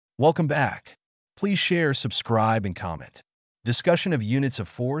Welcome back. Please share, subscribe, and comment. Discussion of units of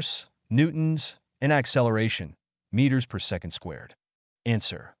force, newtons, and acceleration, meters per second squared.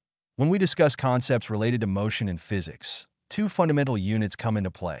 Answer. When we discuss concepts related to motion in physics, two fundamental units come into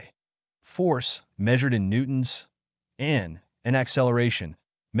play. Force, measured in newtons, and acceleration,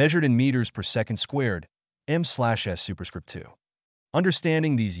 measured in meters per second squared, m/s superscript 2.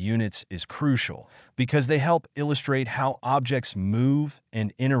 Understanding these units is crucial because they help illustrate how objects move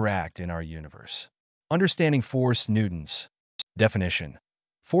and interact in our universe. Understanding force, newtons. Definition.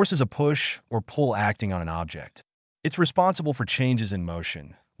 Force is a push or pull acting on an object. It's responsible for changes in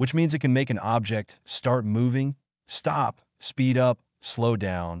motion, which means it can make an object start moving, stop, speed up, slow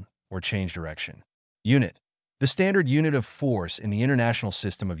down, or change direction. Unit. The standard unit of force in the International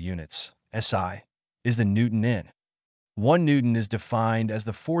System of Units, SI, is the Newton N. 1 Newton is defined as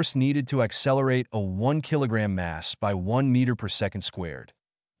the force needed to accelerate a 1 kilogram mass by 1 meter per second squared.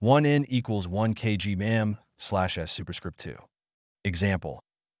 1 N equals 1 kg/s superscript 2. Example.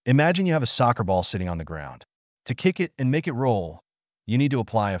 Imagine you have a soccer ball sitting on the ground. To kick it and make it roll, you need to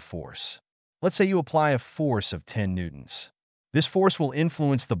apply a force. Let's say you apply a force of 10 newtons. This force will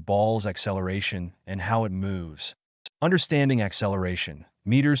influence the ball's acceleration and how it moves. Understanding acceleration,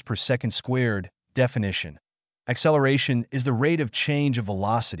 meters per second squared. Definition. Acceleration is the rate of change of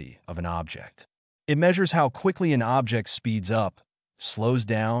velocity of an object. It measures how quickly an object speeds up, slows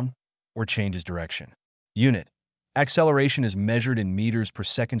down, or changes direction. Unit. Acceleration is measured in meters per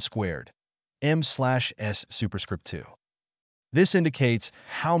second squared, m/s superscript 2. This indicates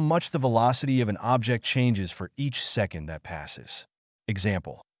how much the velocity of an object changes for each second that passes.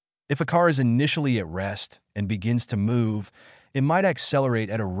 Example. If a car is initially at rest and begins to move, it might accelerate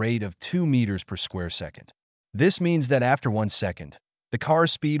at a rate of 2 meters per square second. This means that after 1 second, the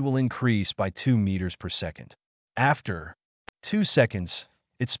car's speed will increase by 2 meters per second. After 2 seconds,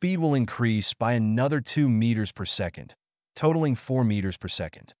 its speed will increase by another 2 meters per second, totaling 4 meters per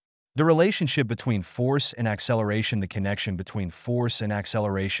second. The relationship between force and acceleration, the connection between force and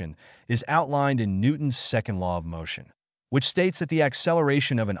acceleration, is outlined in Newton's second law of motion, which states that the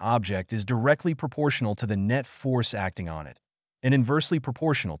acceleration of an object is directly proportional to the net force acting on it, and inversely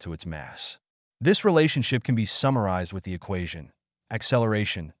proportional to its mass. This relationship can be summarized with the equation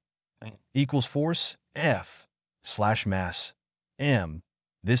acceleration equals force F/mass m.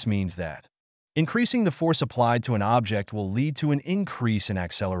 This means that increasing the force applied to an object will lead to an increase in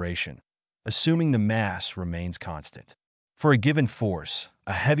acceleration, assuming the mass remains constant. For a given force,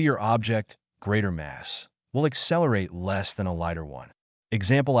 a heavier object, greater mass, will accelerate less than a lighter one.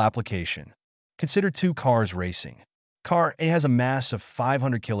 Example application. Consider two cars racing. Car A has a mass of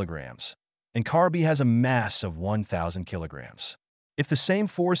 500 kilograms, and car B has a mass of 1,000 kilograms. If the same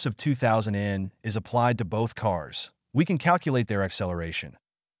force of 2,000 N is applied to both cars, we can calculate their acceleration.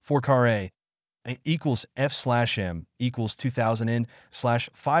 For car A equals F/m equals 2,000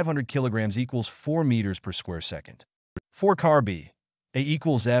 N/500 kilograms equals 4 meters per square second. For car B, A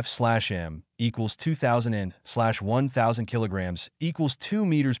equals F/m equals 2,000 N/1,000 kilograms equals 2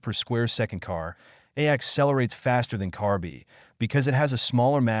 meters per square second. Car A accelerates faster than car B because it has a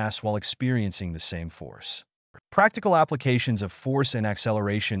smaller mass while experiencing the same force. Practical applications of force and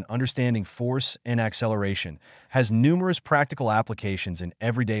acceleration. Understanding force and acceleration has numerous practical applications in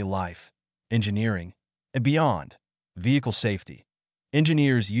everyday life, engineering, and beyond. Vehicle safety.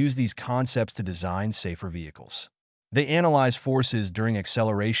 Engineers use these concepts to design safer vehicles. They analyze forces during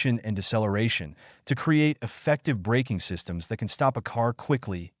acceleration and deceleration to create effective braking systems that can stop a car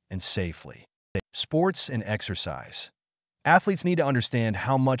quickly and safely. Sports and exercise. Athletes need to understand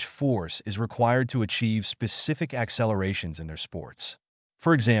how much force is required to achieve specific accelerations in their sports.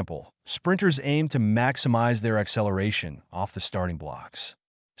 For example, sprinters aim to maximize their acceleration off the starting blocks.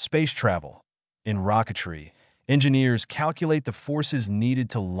 Space travel. In rocketry, engineers calculate the forces needed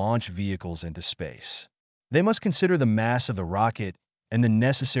to launch vehicles into space. They must consider the mass of the rocket and the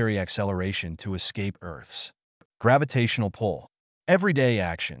necessary acceleration to escape Earth's gravitational pull. Everyday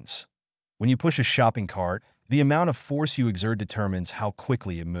actions. When you push a shopping cart, the amount of force you exert determines how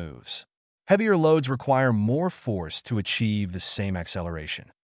quickly it moves. Heavier loads require more force to achieve the same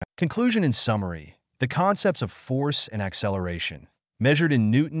acceleration. Conclusion and summary. The concepts of force and acceleration, measured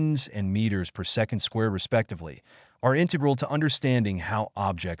in newtons and meters per second squared respectively, are integral to understanding how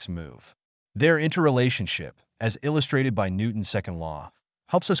objects move. Their interrelationship, as illustrated by Newton's second law,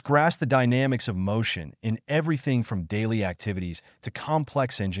 helps us grasp the dynamics of motion in everything from daily activities to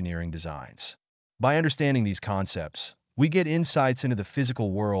complex engineering designs. By understanding these concepts, we get insights into the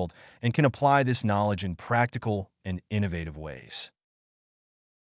physical world and can apply this knowledge in practical and innovative ways.